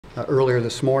earlier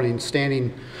this morning.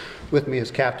 Standing with me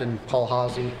is Captain Paul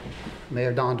Haase,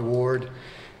 Mayor Don DeWard,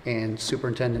 and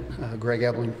Superintendent Greg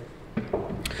Ebling.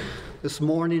 This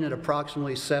morning at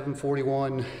approximately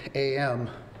 7:41 a.m.,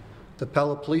 the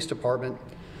Pella Police Department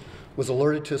was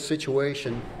alerted to a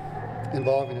situation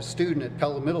involving a student at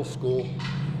Pella Middle School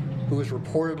who was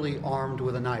reportedly armed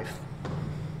with a knife.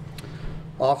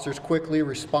 Officers quickly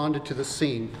responded to the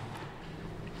scene,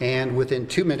 and within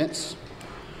 2 minutes,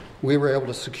 we were able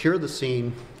to secure the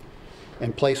scene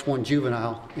and place one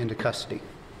juvenile into custody.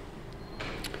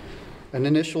 An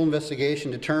initial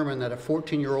investigation determined that a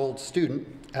 14-year-old student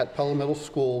at Pella Middle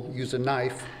School used a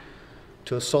knife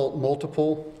to assault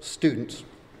multiple students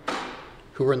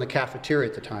who were in the cafeteria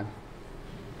at the time.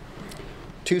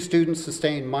 2 students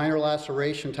sustained minor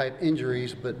laceration type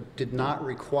injuries but did not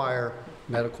require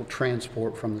medical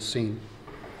transport from the scene.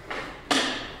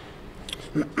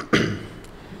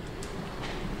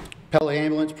 Pella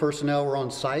ambulance personnel were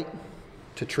on site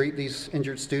to treat these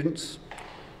injured students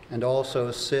and also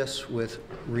assist with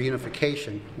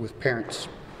reunification with parents.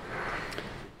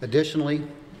 Additionally,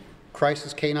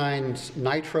 Crisis Canines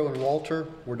Nitro and Walter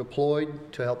were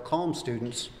deployed to help calm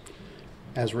students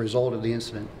as a result of the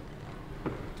incident.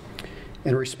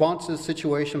 In response to the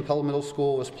situation, Pella Middle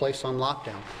School was placed on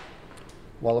lockdown,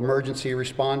 while emergency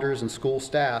responders and school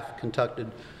staff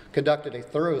conducted a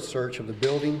thorough search of the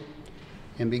building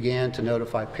and began to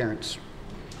notify parents.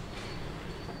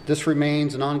 This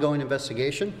remains an ongoing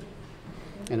investigation,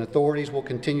 and authorities will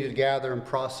continue to gather and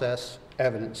process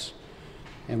evidence.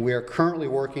 And we are currently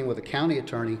working with the county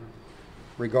attorney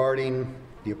regarding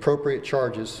the appropriate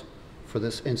charges for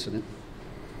this incident.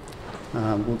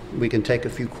 We can take a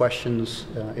few questions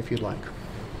if you'd like.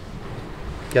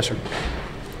 Yes, sir.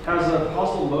 Has a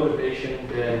possible motivation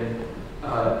been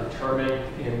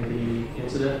determined in the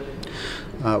incident?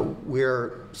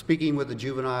 We're speaking with the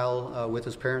juvenile with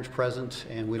his parents present,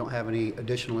 and we don't have any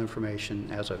additional information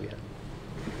as of yet.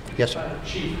 Yes, sir.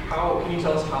 Chief, can you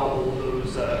tell us how old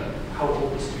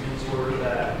the students were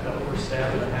that were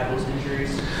stabbed and had those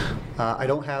injuries? I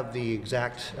don't have the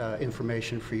exact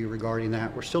information for you regarding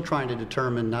that. We're still trying to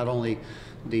determine not only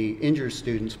the injured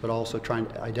students, but also trying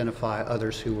to identify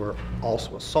others who were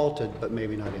also assaulted, but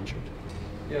maybe not injured.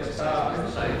 Yes, I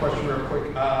just have a question real quick.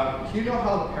 Do you know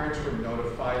how the parents were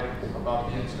notified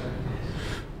about the incident?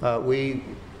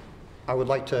 I would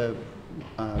like to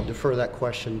defer that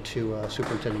question to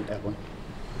Superintendent Ebling.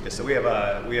 Yes, so we have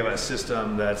a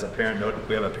system that's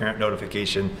we have a parent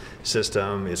notification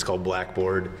system. It's called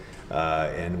Blackboard,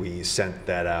 and we sent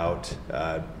that out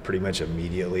pretty much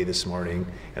immediately this morning.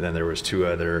 And then there was 2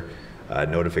 other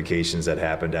notifications that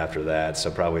happened after that.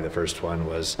 So probably the first one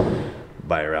was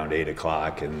by around 8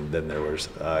 o'clock, and then there was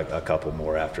a couple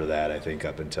more after that, I think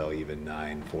up until even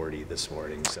 9:40 this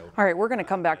morning. So, all right, we're going to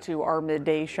come back to our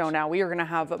midday show now. We are going to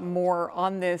have more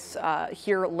on this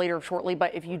here later shortly,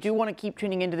 but if you do want to keep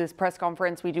tuning into this press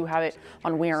conference, we do have it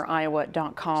on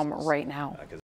weareiowa.com right now.